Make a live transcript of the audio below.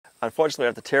Unfortunately, I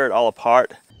have to tear it all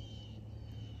apart.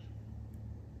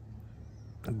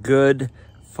 Good,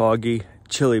 foggy,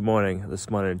 chilly morning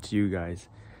this morning to you guys.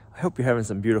 I hope you're having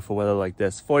some beautiful weather like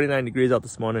this. 49 degrees out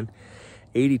this morning,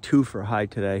 82 for a high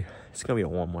today. It's gonna be a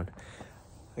warm one.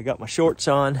 I got my shorts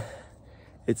on.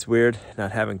 It's weird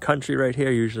not having Country right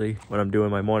here. Usually when I'm doing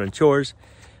my morning chores,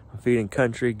 I'm feeding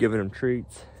Country, giving him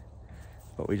treats.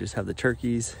 But we just have the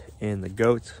turkeys and the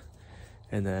goats,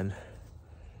 and then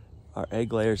our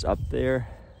egg layers up there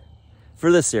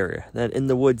for this area. Then in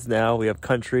the woods now, we have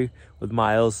Country with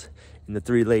Miles and the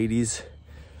three ladies.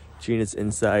 Gina's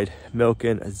inside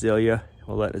milking Azalea.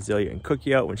 We'll let Azalea and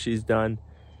Cookie out when she's done.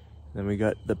 Then we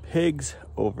got the pigs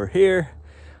over here.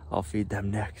 I'll feed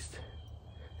them next.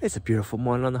 It's a beautiful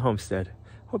morning on the homestead.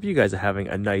 Hope you guys are having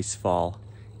a nice fall.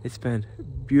 It's been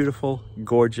beautiful,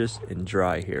 gorgeous, and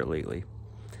dry here lately.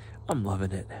 I'm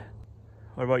loving it.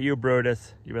 What about you,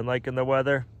 Brutus? You been liking the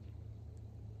weather?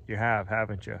 You have,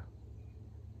 haven't you?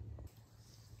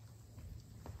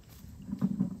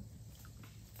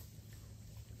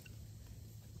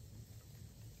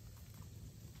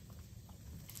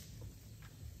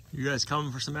 You guys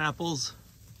coming for some apples?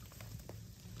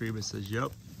 Reba says,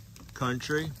 yep.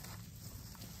 Country.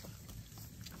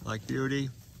 Like beauty.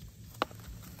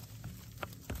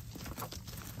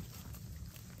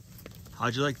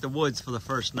 How'd you like the woods for the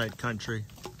first night, Country?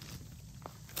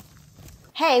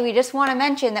 Hey, we just want to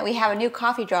mention that we have a new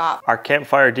coffee drop. Our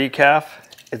campfire decaf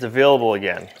is available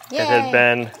again. Yay. It had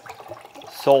been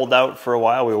sold out for a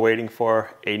while. We were waiting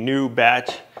for a new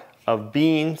batch of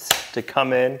beans to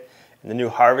come in, and the new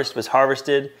harvest was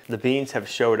harvested. The beans have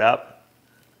showed up.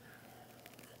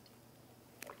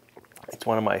 It's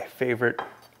one of my favorite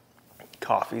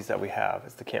coffees that we have.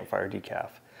 It's the campfire decaf.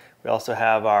 We also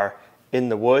have our In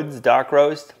the Woods dark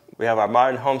roast. We have our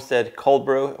Modern Homestead cold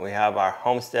brew, and we have our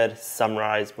Homestead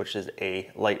Sunrise, which is a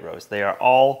light roast. They are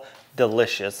all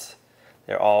delicious.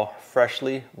 They're all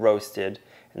freshly roasted,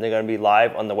 and they're gonna be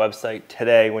live on the website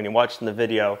today when you're watching the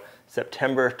video,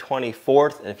 September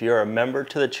 24th. And if you're a member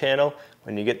to the channel,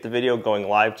 when you get the video going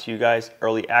live to you guys,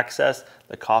 early access,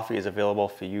 the coffee is available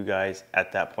for you guys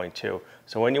at that point too.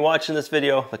 So when you're watching this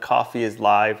video, the coffee is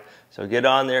live. So get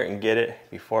on there and get it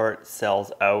before it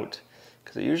sells out,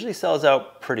 because it usually sells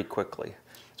out pretty quickly.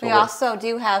 So we also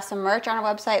do have some merch on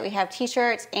our website. We have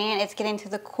t-shirts, and it's getting to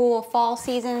the cool fall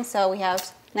season, so we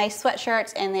have nice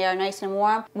sweatshirts, and they are nice and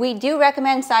warm. We do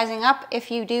recommend sizing up if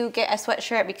you do get a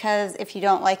sweatshirt, because if you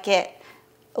don't like it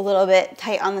a little bit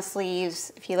tight on the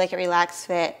sleeves, if you like it relaxed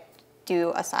fit,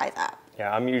 do a size up.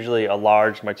 Yeah, I'm usually a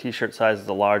large. My t-shirt size is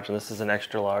a large, and this is an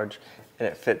extra large, and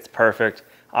it fits perfect.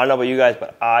 I don't know about you guys,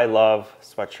 but I love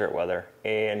sweatshirt weather,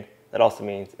 and that also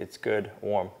means it's good,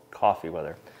 warm coffee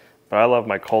weather. But I love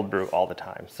my cold brew all the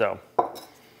time, so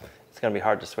it's gonna be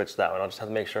hard to switch that one. I'll just have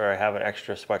to make sure I have an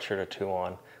extra sweatshirt or two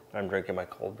on when I'm drinking my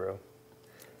cold brew.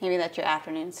 Maybe that's your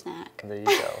afternoon snack. There you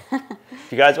go.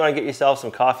 If you guys wanna get yourself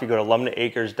some coffee, go to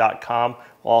lumnahacres.com.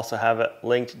 We'll also have it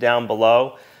linked down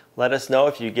below. Let us know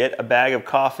if you get a bag of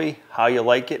coffee, how you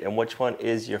like it, and which one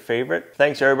is your favorite.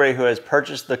 Thanks to everybody who has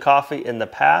purchased the coffee in the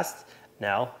past.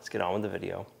 Now, let's get on with the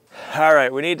video. All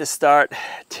right, we need to start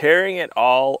tearing it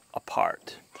all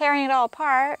apart. Tearing it all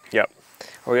apart? Yep.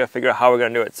 We're gonna figure out how we're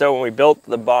gonna do it. So when we built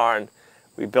the barn,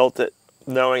 we built it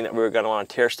knowing that we were gonna wanna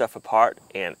tear stuff apart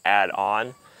and add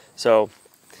on. So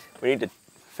we need to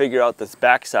figure out this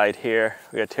backside here.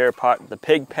 We gotta tear apart the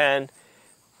pig pen.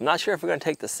 I'm not sure if we're gonna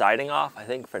take the siding off. I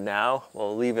think for now,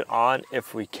 we'll leave it on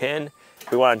if we can.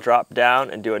 We wanna drop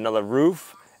down and do another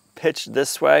roof, pitch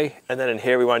this way, and then in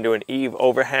here we wanna do an eave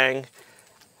overhang.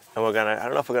 And we're gonna, I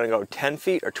don't know if we're gonna go 10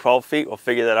 feet or 12 feet. We'll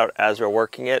figure that out as we're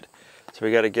working it. So we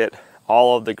gotta get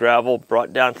all of the gravel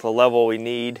brought down to the level we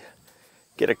need,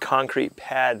 get a concrete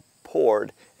pad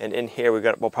poured, and in here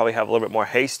we'll probably have a little bit more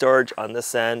hay storage on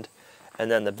this end. And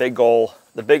then the big goal,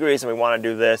 the big reason we wanna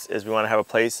do this is we wanna have a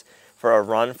place for a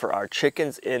run for our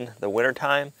chickens in the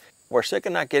wintertime. We're sick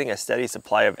of not getting a steady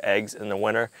supply of eggs in the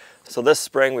winter. So this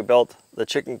spring we built the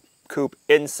chicken coop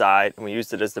inside, and we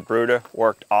used it as the brooder.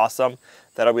 Worked awesome.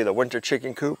 That'll be the winter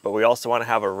chicken coop, but we also want to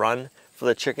have a run for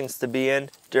the chickens to be in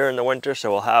during the winter,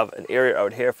 so we'll have an area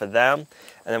out here for them.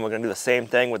 And then we're going to do the same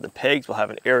thing with the pigs. We'll have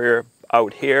an area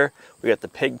out here. We got the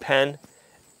pig pen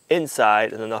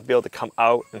inside, and then they'll be able to come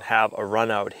out and have a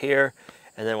run out here.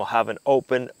 And then we'll have an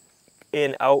open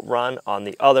in-out run on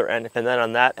the other end. And then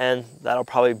on that end, that'll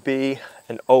probably be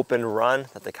an open run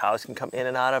that the cows can come in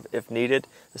and out of if needed.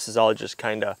 This is all just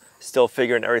kind of still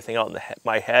figuring everything out in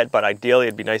my head, but ideally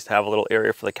it'd be nice to have a little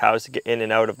area for the cows to get in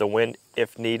and out of the wind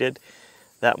if needed.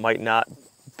 That might not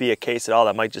be a case at all.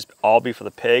 That might just all be for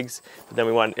the pigs. But then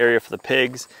we want an area for the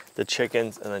pigs, the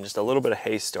chickens, and then just a little bit of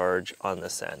hay storage on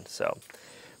this end. So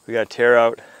we got to tear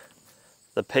out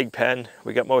the pig pen.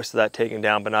 We got most of that taken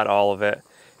down, but not all of it.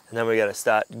 And then we got to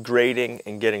start grading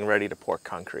and getting ready to pour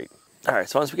concrete. All right,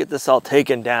 so once we get this all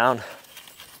taken down,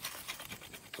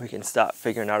 we can start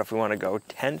figuring out if we want to go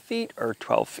 10 feet or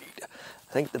 12 feet.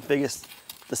 I think the biggest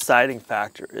deciding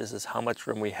factor is how much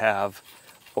room we have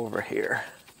over here.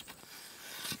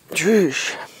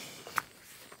 Jeez.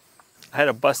 I had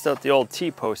to bust out the old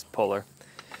T-post puller.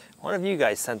 One of you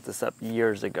guys sent this up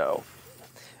years ago.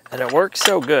 And it works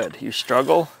so good. You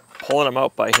struggle pulling them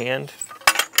out by hand,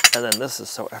 and then this is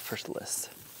so effortless.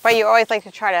 But you always like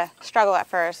to try to struggle at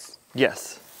first.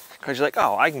 Yes. Because you're like,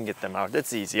 oh, I can get them out.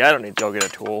 It's easy. I don't need to go get a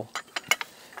tool.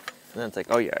 And then it's like,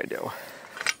 oh yeah, I do.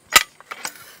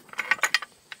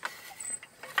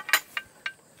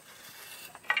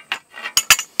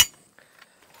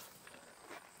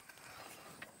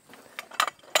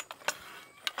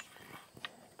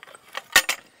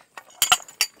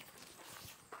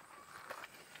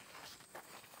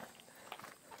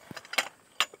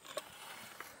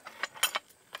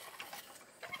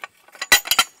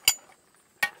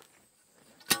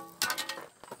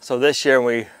 So this year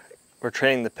when we were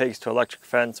training the pigs to electric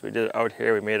fence, we did it out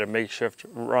here. We made a makeshift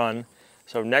run.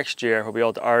 So next year we'll be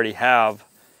able to already have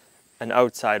an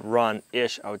outside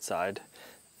run-ish outside.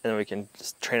 And then we can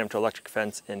just train them to electric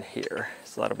fence in here.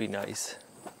 So that'll be nice.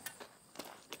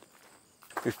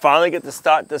 We finally get to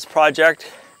start this project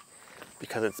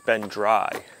because it's been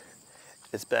dry.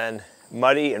 It's been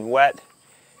muddy and wet,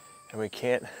 and we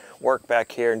can't work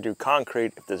back here and do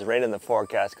concrete if there's rain in the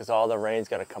forecast, because all the rain's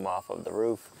going to come off of the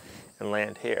roof and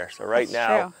land here. So right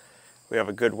now we have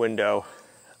a good window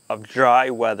of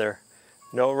dry weather,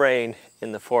 no rain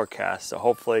in the forecast. So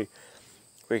hopefully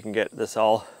we can get this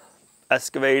all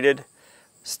excavated,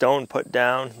 stone put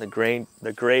down, the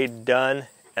grade done,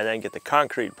 and then get the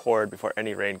concrete poured before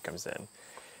any rain comes in.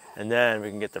 And then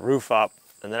we can get the roof up,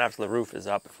 and then after the roof is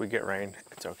up, if we get rain,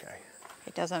 it's okay.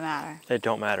 It doesn't matter. It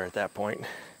don't matter at that point.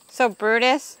 So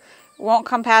Brutus won't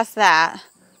come past that,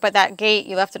 but that gate,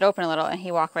 you left it open a little and he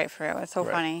walked right through. It's so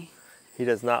funny. He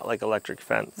does not like electric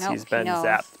fence. Nope, He's been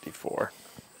zapped before.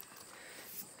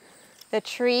 The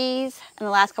trees in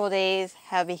the last couple of days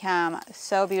have become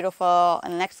so beautiful,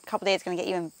 and the next couple of days it's going to get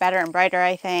even better and brighter,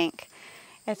 I think.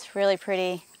 It's really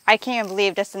pretty. I can't even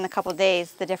believe just in a couple of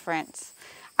days the difference.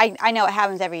 I know it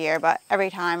happens every year, but every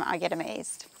time I get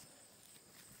amazed.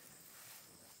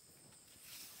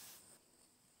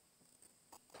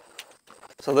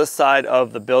 So this side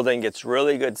of the building gets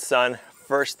really good sun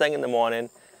first thing in the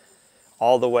morning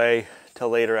all the way till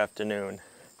later afternoon.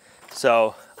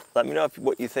 So let me know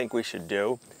what you think we should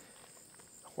do.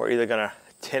 We're either gonna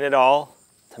tin it all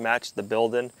to match the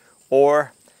building,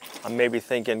 or I'm maybe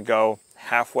thinking go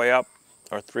halfway up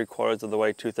or 3/4 of the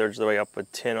way, 2/3 of the way up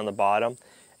with tin on the bottom,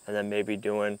 and then maybe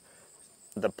doing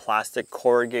the plastic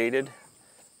corrugated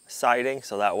siding,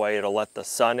 so that way it'll let the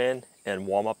sun in and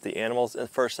warm up the animals the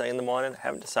first thing in the morning.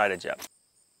 Haven't decided yet.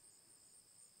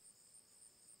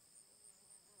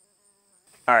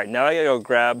 All right, now I gotta go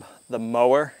grab the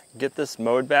mower, get this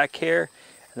mowed back here,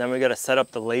 and then we gotta set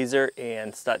up the laser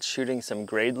and start shooting some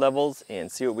grade levels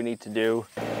and see what we need to do.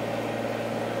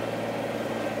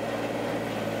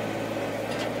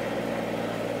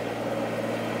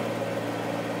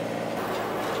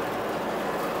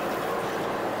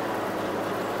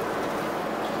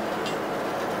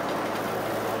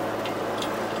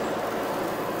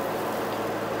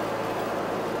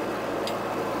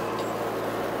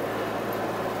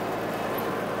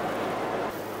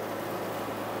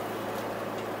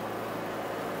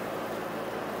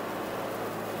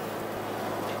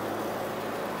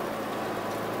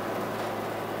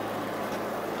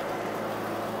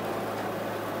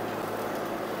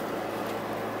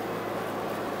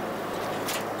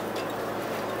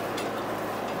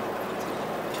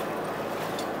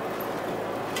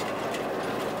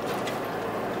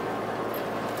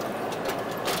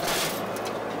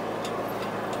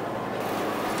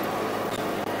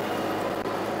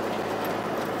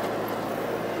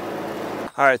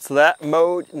 All right, so that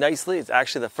mowed nicely. It's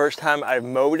actually the first time I've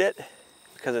mowed it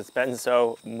because it's been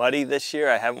so muddy this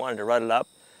year. I haven't wanted to rut it up.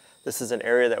 This is an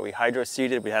area that we hydro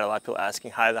seeded. We had a lot of people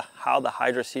asking how the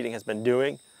hydro seeding has been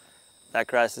doing. That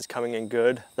grass is coming in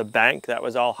good. The bank, that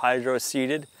was all hydro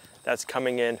seeded. That's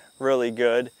coming in really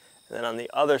good. And then on the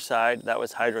other side, that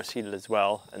was hydro seeded as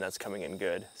well, and that's coming in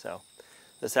good. So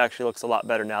this actually looks a lot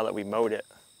better now that we mowed it,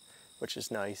 which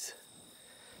is nice.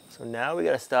 So now we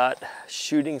gotta start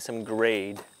shooting some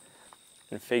grade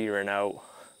and figuring out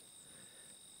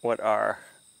what our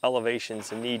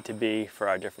elevations need to be for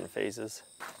our different phases.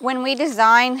 When we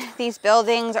design these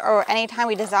buildings, or anytime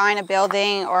we design a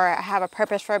building or have a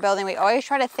purpose for a building, we always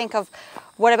try to think of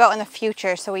what about in the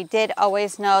future. So we did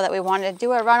always know that we wanted to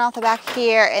do a run off the back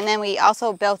here, and then we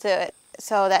also built it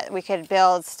so that we could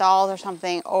build stalls or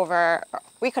something over.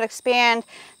 We could expand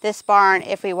this barn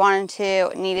if we wanted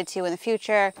to, needed to in the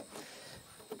future.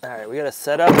 All right, we gotta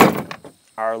set up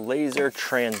our laser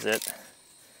transit.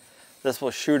 This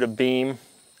will shoot a beam,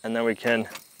 and then we can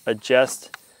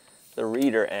adjust the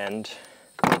reader end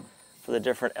for the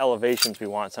different elevations we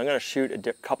want. So I'm going to shoot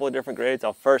a couple of different grades.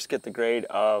 I'll first get the grade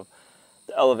of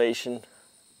the elevation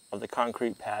of the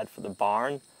concrete pad for the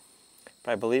barn,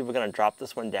 but I believe we're going to drop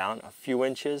this one down a few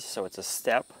inches, so it's a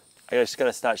step. I just got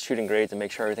to start shooting grades and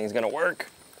make sure everything's going to work.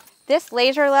 This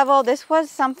laser level, this was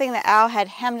something that Al had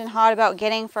hemmed and hawed about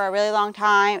getting for a really long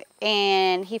time,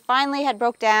 and he finally had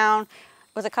broke down.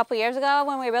 It was a couple years ago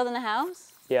when we were building the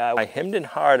house. Yeah, I hemmed and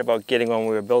hawed about getting when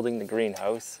we were building the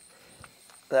greenhouse.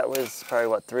 That was probably,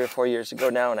 what, 3 or 4 years ago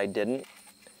now, and I didn't.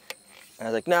 And I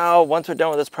was like, no, once we're done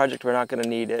with this project, we're not going to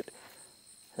need it.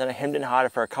 And then I hemmed and hawed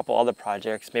for a couple other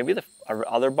projects, maybe the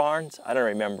other barns, I don't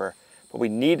remember. But we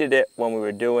needed it when we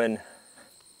were doing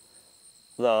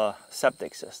the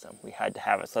septic system. We had to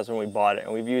have it, so that's when we bought it.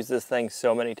 And we've used this thing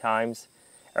so many times.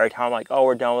 Every time I'm like, oh,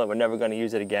 we're done with it, we're never going to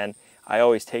use it again. I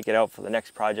always take it out for the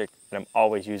next project, and I'm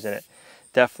always using it.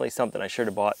 Definitely something I should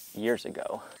have bought years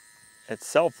ago. It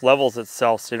self-levels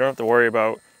itself, so you don't have to worry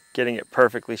about getting it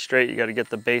perfectly straight. You got to get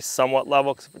the base somewhat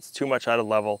level, because if it's too much out of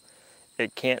level,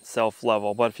 it can't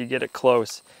self-level. But if you get it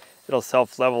close, it'll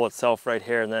self-level itself right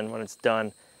here, and then when it's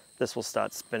done, this will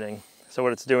start spinning. So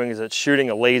what it's doing is it's shooting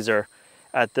a laser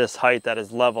at this height that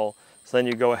is level. So then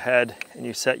you go ahead and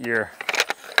you set your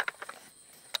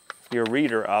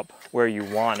reader up where you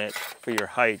want it for your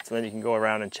height, and then you can go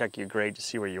around and check your grade to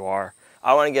see where you are.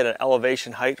 I want to get an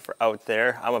elevation height for out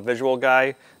there. I'm a visual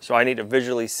guy, so I need to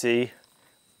visually see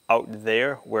out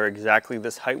there where exactly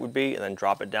this height would be, and then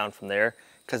drop it down from there.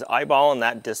 Because eyeballing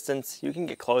that distance, you can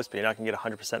get close, but you're not going to get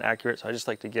 100% accurate. So I just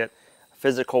like to get a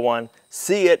physical one,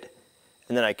 see it,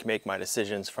 and then I can make my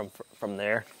decisions from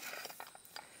there.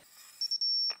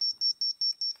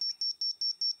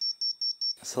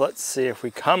 So let's see, if we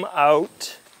come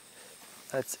out,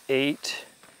 that's 8,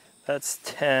 that's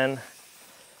 10,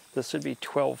 this would be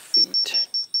 12 feet.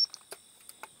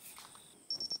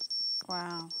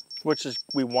 Wow. Which is,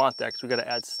 we want that because we got to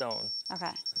add stone.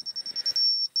 Okay.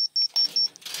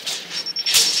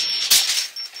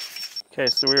 Okay,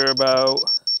 so we were about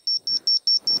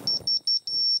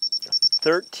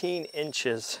 13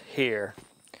 inches here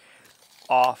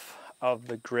off of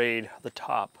the grade, the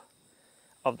top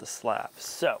of the slab.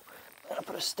 So I'm gonna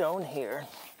put a stone here.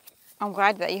 I'm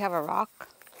glad that you have a rock.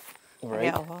 Right.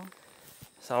 Available.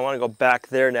 So I want to go back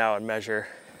there now and measure,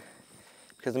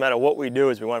 because no matter what we do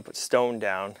is we want to put stone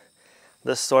down.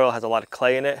 This soil has a lot of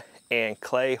clay in it, and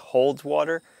clay holds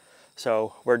water.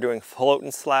 So we're doing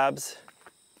floating slabs,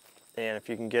 and if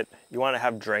you can get, you want to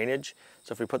have drainage.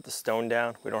 So if we put the stone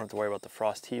down, we don't have to worry about the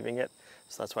frost heaving it.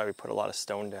 So that's why we put a lot of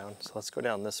stone down. So let's go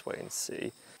down this way and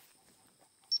see.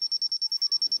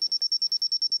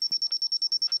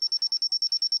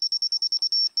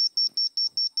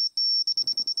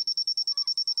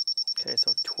 Okay,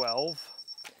 so 12.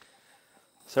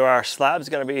 So our slab's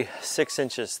gonna be 6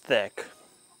 inches thick.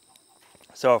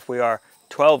 So if we are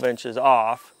 12 inches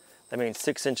off, that means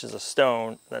 6 inches of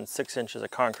stone, then 6 inches of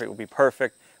concrete will be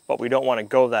perfect, but we don't wanna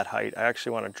go that height. I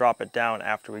actually wanna drop it down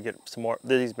after we get some more,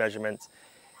 these measurements.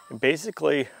 And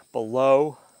basically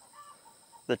below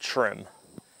the trim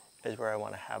is where I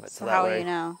wanna have it. So that how way, will you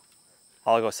know?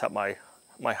 I'll go set my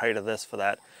height of this for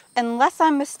that. Unless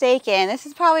I'm mistaken, this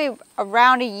is probably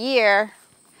around a year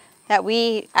that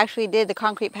we actually did the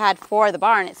concrete pad for the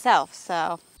barn itself,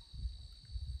 so.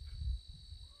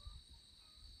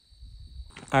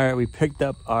 All right, we picked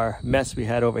up our mess we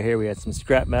had over here. We had some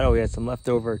scrap metal, we had some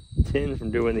leftover tin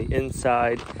from doing the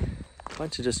inside, a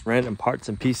bunch of just random parts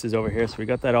and pieces over here. So we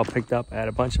got that all picked up. I had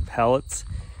a bunch of pellets.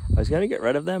 I was gonna get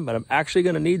rid of them, but I'm actually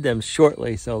gonna need them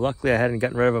shortly. So luckily I hadn't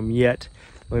gotten rid of them yet.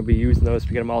 I'm gonna be using those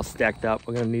to get them all stacked up.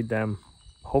 We're gonna need them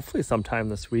hopefully sometime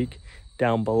this week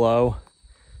down below.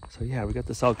 So yeah, we got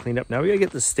this all cleaned up. Now we gotta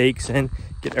get the stakes in,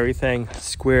 get everything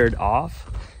squared off.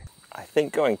 I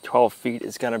think going 12 feet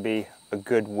is gonna be a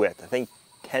good width. I think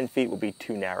 10 feet will be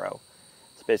too narrow.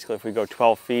 So basically if we go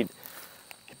 12 feet,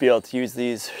 you'd be able to use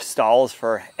these stalls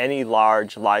for any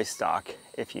large livestock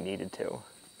if you needed to.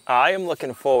 I am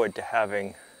looking forward to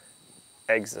having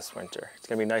eggs this winter. It's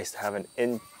gonna be nice to have an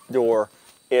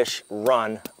indoor-ish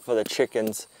run for the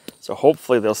chickens. So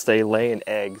hopefully they'll stay laying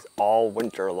eggs all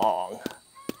winter long.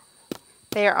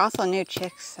 They are also new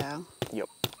chicks, so. Yep.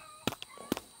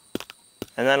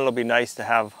 And then it'll be nice to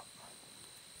have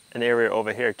an area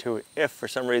over here too, if for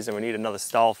some reason we need another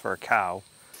stall for a cow.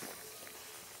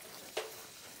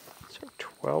 So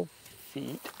 12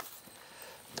 feet.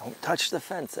 Don't touch the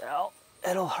fence, Al.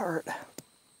 It'll hurt.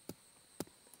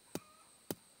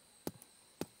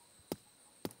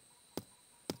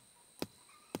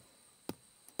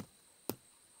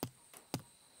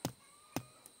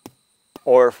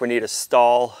 Or if we need a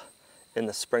stall in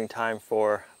the springtime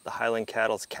for the Highland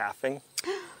cattle's calving,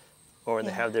 or when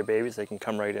they have their babies, they can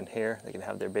come right in here. They can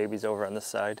have their babies over on this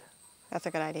side. That's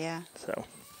a good idea. So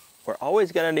we're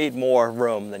always gonna need more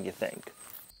room than you think.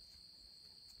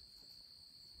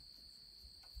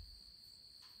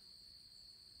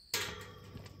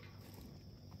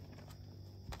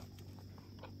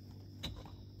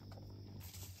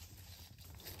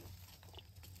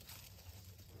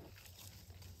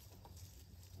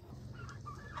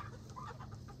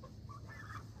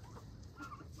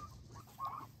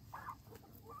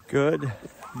 Good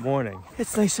morning.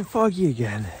 It's nice and foggy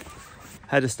again.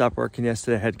 Had to stop working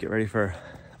yesterday. I had to get ready for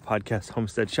a podcast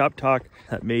homestead shop talk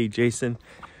that me, Jason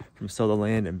from Sow the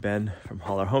Land, and Ben from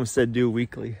Holler Homestead do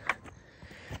weekly.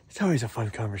 It's always a fun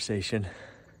conversation.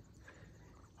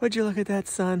 Would you look at that,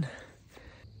 son?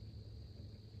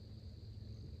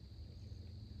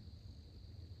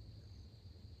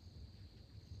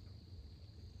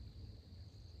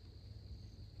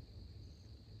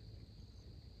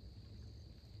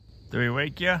 Do we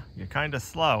wake you? You're kind of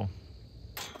slow.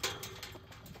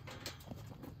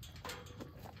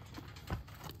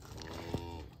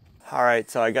 All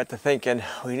right, so I got to thinking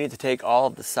we need to take all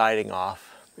of the siding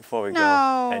off before we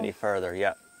go any further.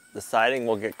 Yeah, the siding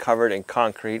will get covered in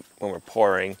concrete when we're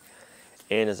pouring,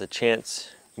 and there's a chance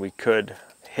we could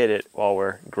hit it while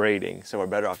we're grading. So we're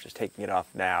better off just taking it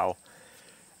off now,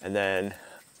 and then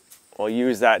we'll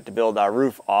use that to build our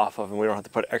roof off of, and we don't have to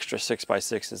put extra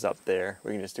 6x6s up there.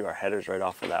 We can just do our headers right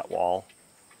off of that wall.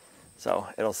 So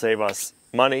it'll save us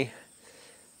money.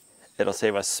 It'll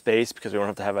save us space because we won't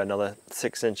have to have another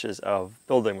 6 inches of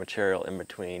building material in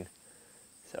between.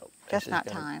 So that's not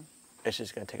time. It's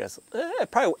just going to take us,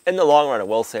 probably in the long run, it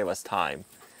will save us time.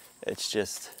 It's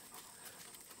just,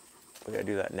 we got to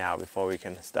do that now before we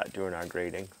can start doing our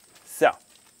grading. So,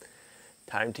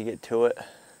 time to get to it.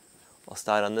 We'll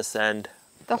start on this end.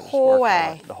 The whole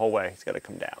way. The whole way. It's got to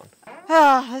come down.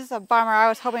 Oh, this is a bummer. I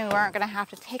was hoping we weren't going to have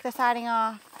to take the siding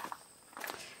off,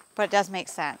 but it does make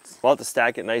sense. We'll have to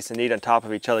stack it nice and neat on top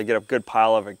of each other, get a good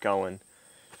pile of it going.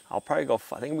 I'll probably go,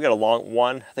 I think we got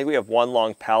I think we have one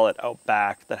long pallet out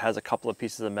back that has a couple of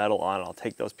pieces of metal on it. I'll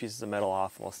take those pieces of metal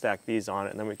off and we'll stack these on it,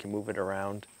 and then we can move it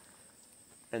around.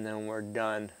 And then when we're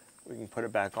done, we can put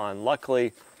it back on.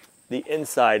 Luckily, the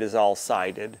inside is all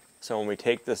sided. So when we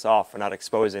take this off, we're not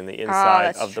exposing the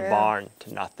inside of the barn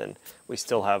to nothing. We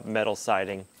still have metal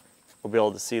siding. We'll be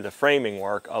able to see the framing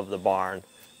work of the barn,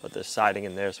 but there's siding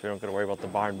in there, so we don't got to worry about the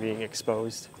barn being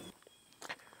exposed.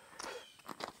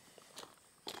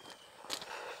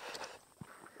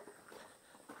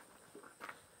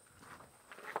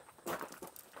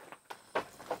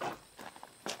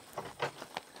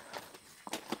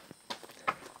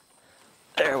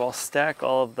 There, we'll stack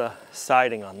all of the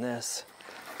siding on this.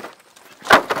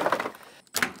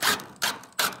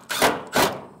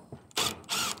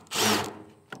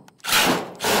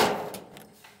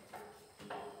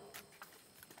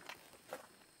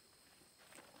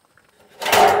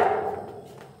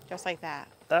 Just like that.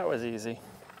 That was easy.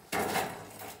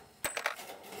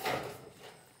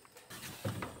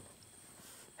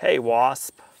 Hey,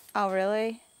 wasp. Oh,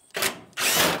 really?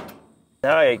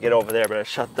 Now I get over there, but I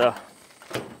shut the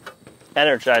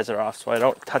Energizer off so I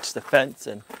don't touch the fence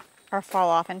and or fall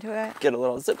off into it. Get a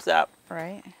little zip zap.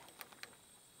 Right.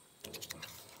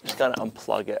 Just gotta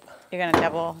unplug it. You're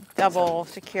gonna double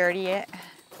security it.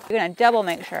 You're gonna double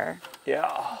make sure.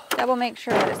 Yeah. Double make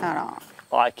sure that it's not on.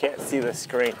 Well, I can't see the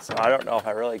screen, so I don't know if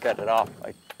I really got it off,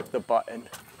 like the button.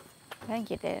 I think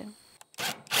you did.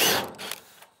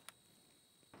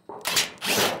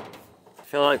 I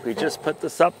feel like we just put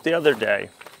this up the other day.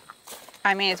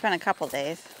 I mean, it's been a couple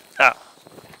days. Oh.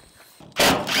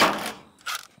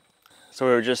 So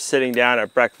we were just sitting down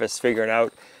at breakfast figuring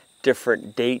out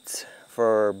different dates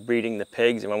for breeding the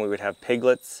pigs and when we would have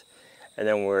piglets. And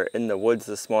then we're in the woods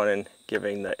this morning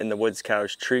giving the In the Woods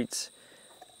cows treats.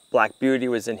 Black Beauty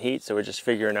was in heat, so we're just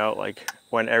figuring out like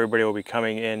when everybody will be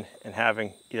coming in and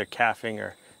having either calving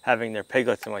or having their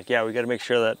piglets. I'm like, yeah, we got to make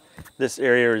sure that this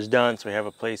area is done so we have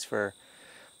a place for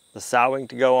the sowing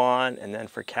to go on and then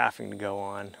for calving to go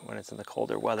on when it's in the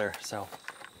colder weather. So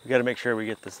we got to make sure we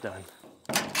get this done.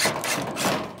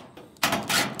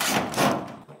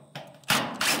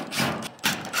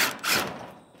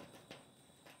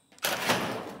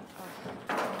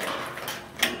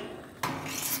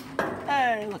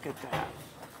 Look at that.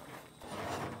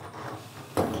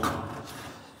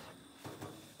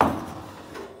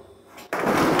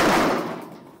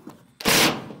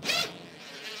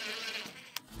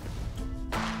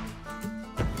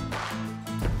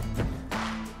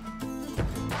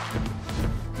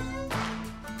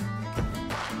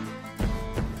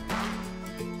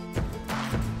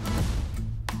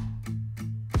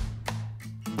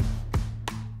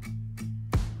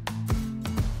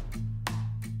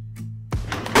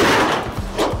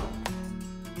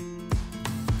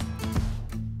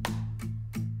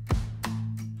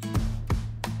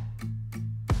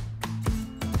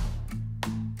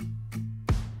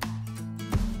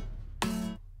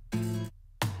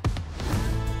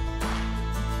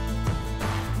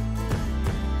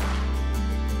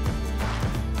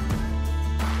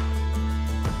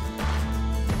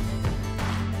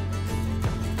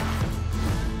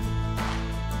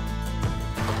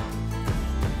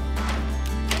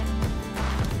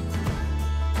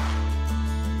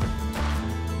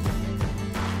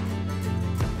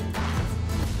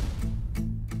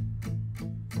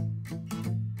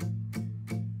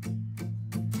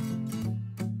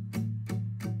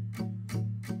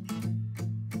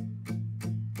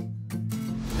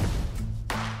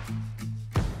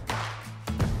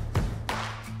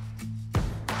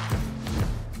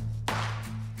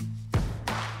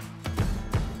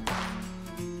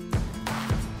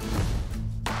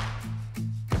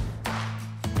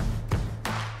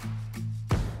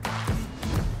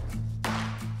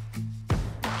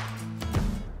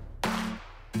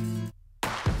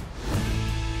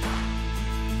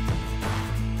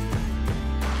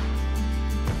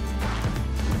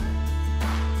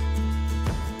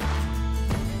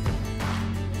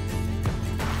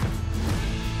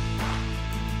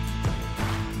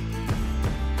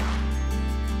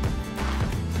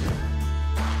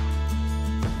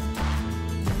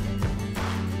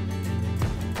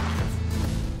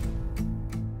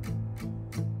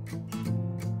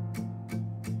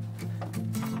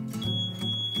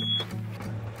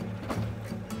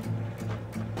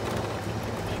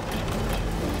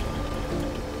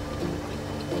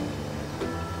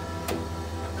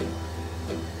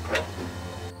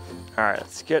 All right,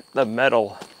 let's get the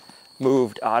metal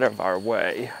moved out of our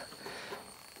way.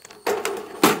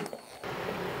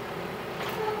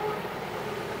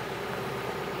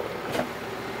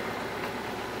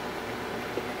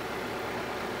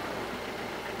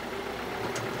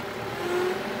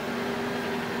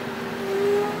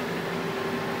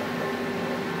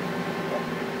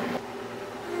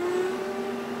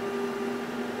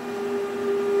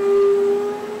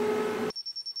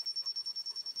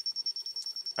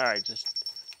 All right, just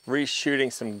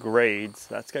reshooting some grades.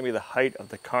 That's gonna be the height of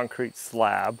the concrete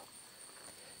slab.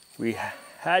 We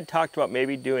had talked about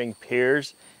maybe doing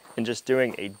piers and just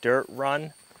doing a dirt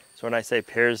run. So when I say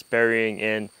piers, burying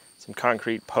in some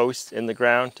concrete posts in the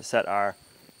ground to set our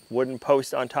wooden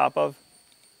post on top of.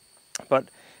 But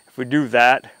if we do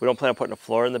that, we don't plan on putting a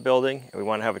floor in the building, and we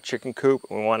wanna have a chicken coop,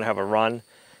 and we wanna have a run.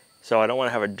 So I don't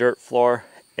wanna have a dirt floor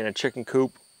in a chicken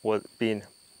coop with being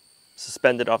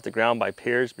suspended off the ground by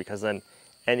piers, because then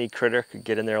any critter could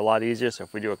get in there a lot easier. So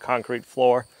if we do a concrete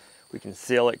floor, we can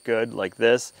seal it good like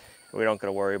this, and we don't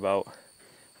gotta worry about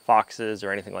foxes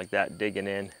or anything like that digging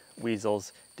in,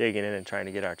 weasels digging in and trying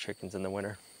to get our chickens in the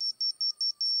winter.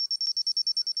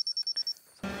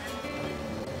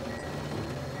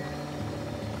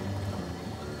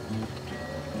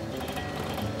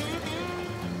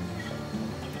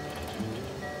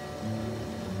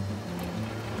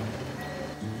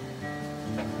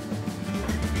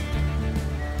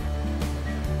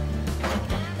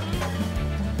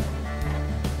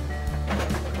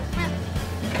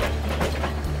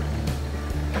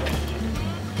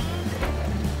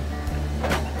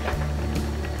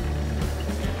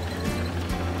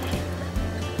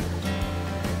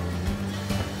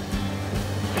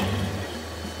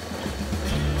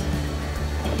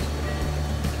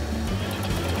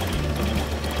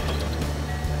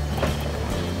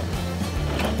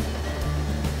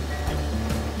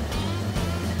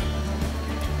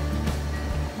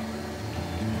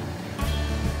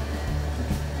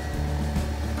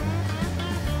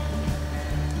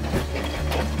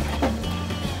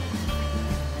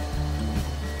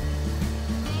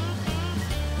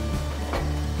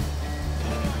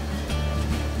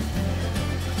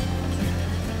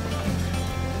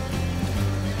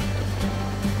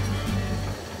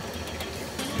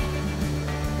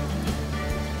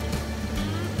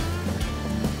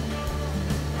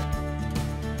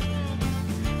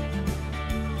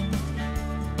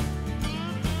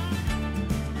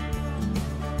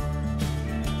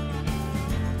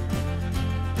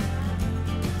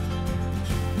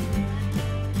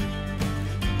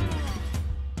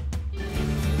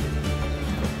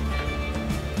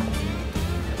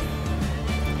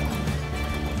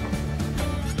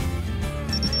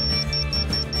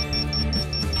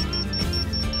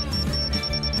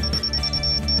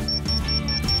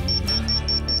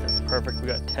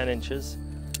 10 inches.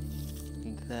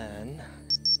 And then,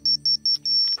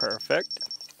 perfect.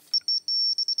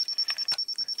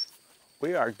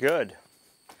 We are good.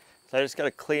 So I just got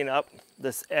to clean up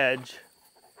this edge,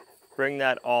 bring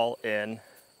that all in,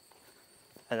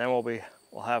 and then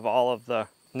we'll have all of the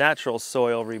natural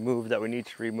soil removed that we need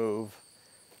to remove.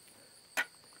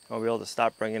 We'll be able to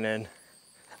stop bringing in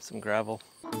some gravel.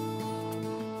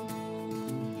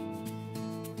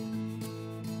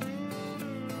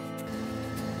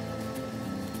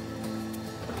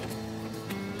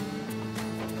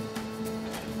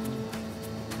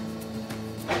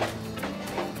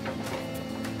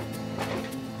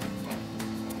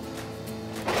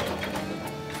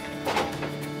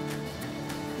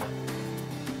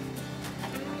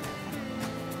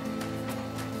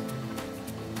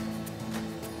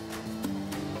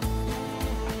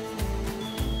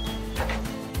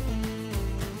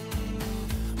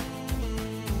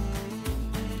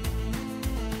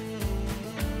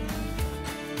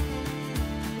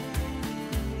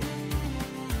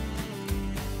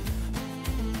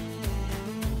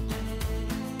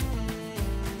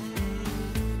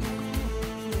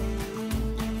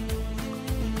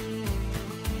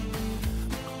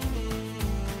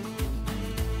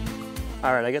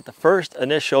 All right, I got the first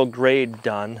initial grade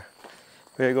done.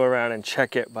 We're gonna go around and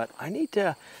check it, but I need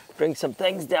to bring some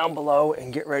things down below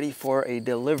and get ready for a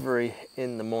delivery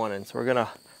in the morning. So we're gonna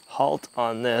halt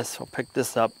on this. We'll pick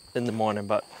this up in the morning,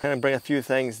 but I'm gonna bring a few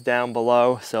things down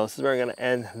below. So this is where I'm gonna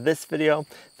end this video.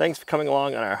 Thanks for coming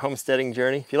along on our homesteading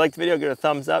journey. If you liked the video, give it a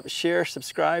thumbs up, share,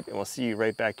 subscribe, and we'll see you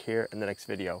right back here in the next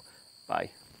video. Bye.